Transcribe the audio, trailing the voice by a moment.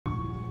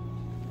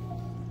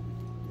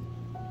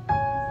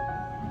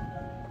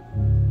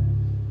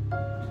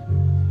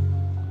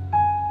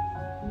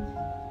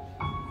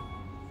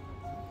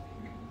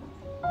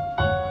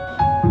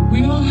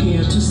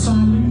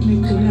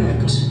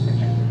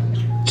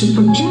to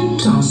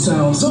project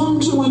ourselves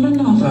onto one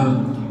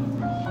another.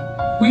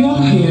 We are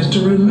here to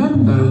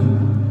remember.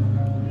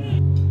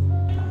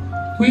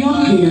 We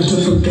are here to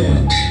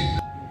forget.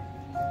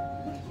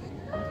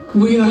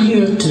 We are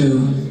here to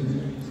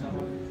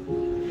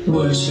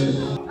worship.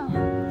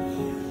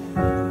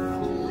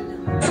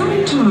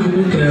 Some time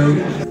ago,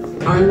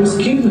 I was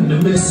given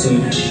a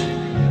message.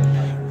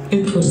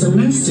 It was a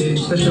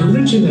message that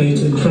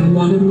originated from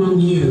one among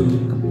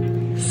you.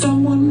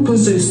 Someone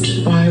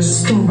possessed by a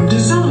strong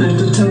desire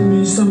to tell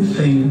me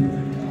something.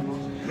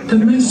 The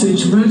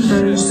message read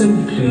very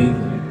simply: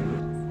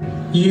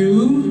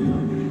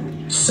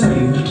 you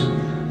saved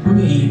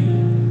me.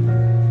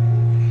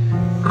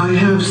 I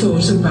have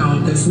thought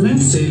about this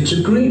message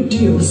a great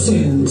deal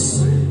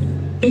since.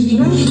 It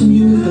left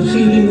me with the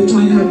feeling that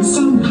I had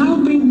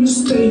somehow been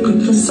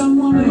mistaken for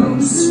someone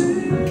else.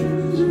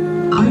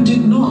 I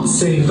did not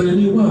save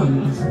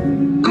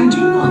anyone. I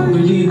do not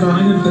believe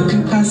I have the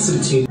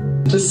capacity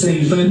to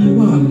save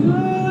anyone.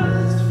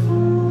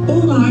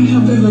 All I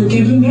have ever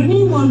given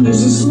anyone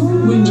is a small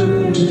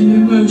window into the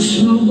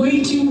emotional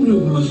waiting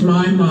room of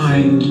my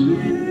mind.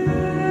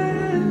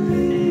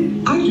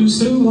 I do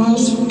so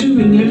whilst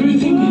doing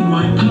everything in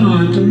my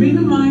power to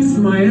minimize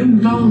my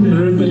own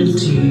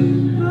vulnerability.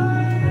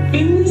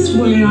 In this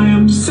way I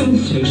am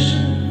selfish.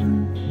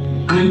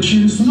 I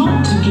choose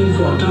not to give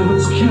what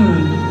others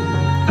can,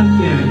 and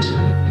yet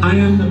I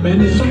am the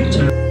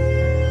benefactor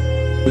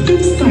of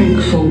this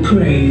thankful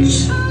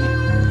praise.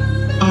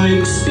 I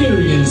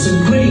experience a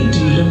great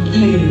deal of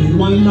pain in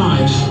my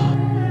life.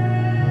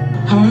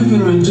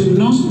 However, I do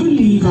not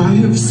believe I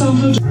have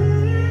suffered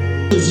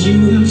as you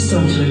have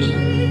suffered.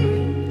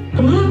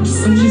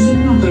 Perhaps that is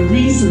another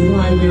reason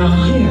why we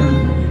are here.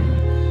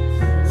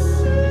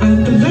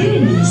 At the very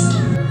least,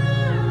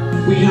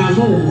 we have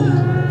all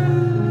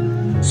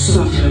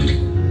suffered.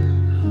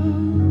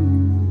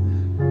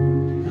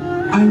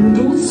 I would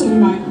also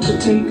like to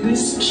take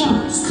this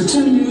chance to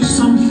tell you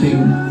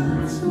something.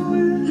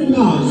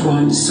 Love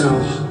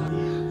oneself.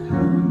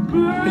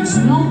 It's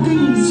not the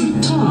easy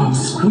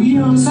task we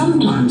are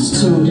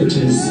sometimes told it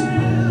is.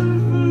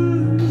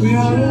 We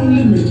are all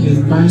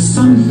limited by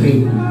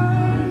something.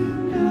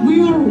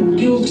 We are all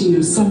guilty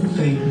of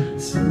something.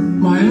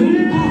 My own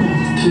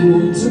path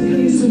towards a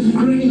place of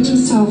greater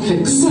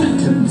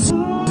self-acceptance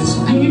is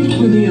paved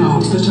with the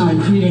art that I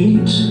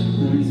create.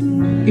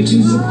 It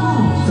is a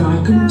path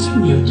I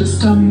continue to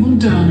stumble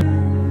down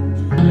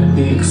at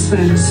the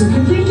expense of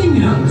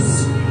everything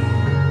else.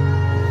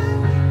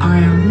 I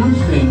am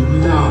nothing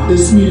without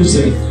this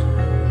music.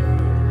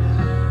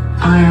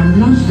 I am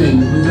nothing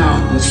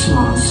without this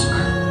mask.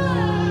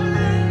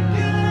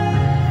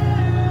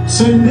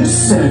 So in this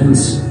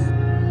sense,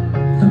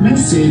 the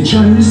message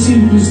I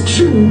received was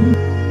true,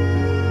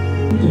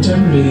 but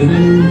only in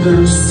an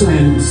inverse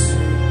sense.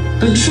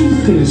 The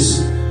truth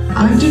is,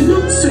 I did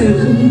not save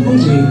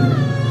anybody.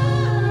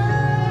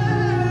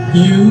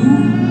 You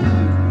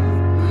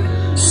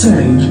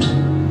saved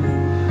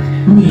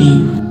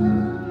me.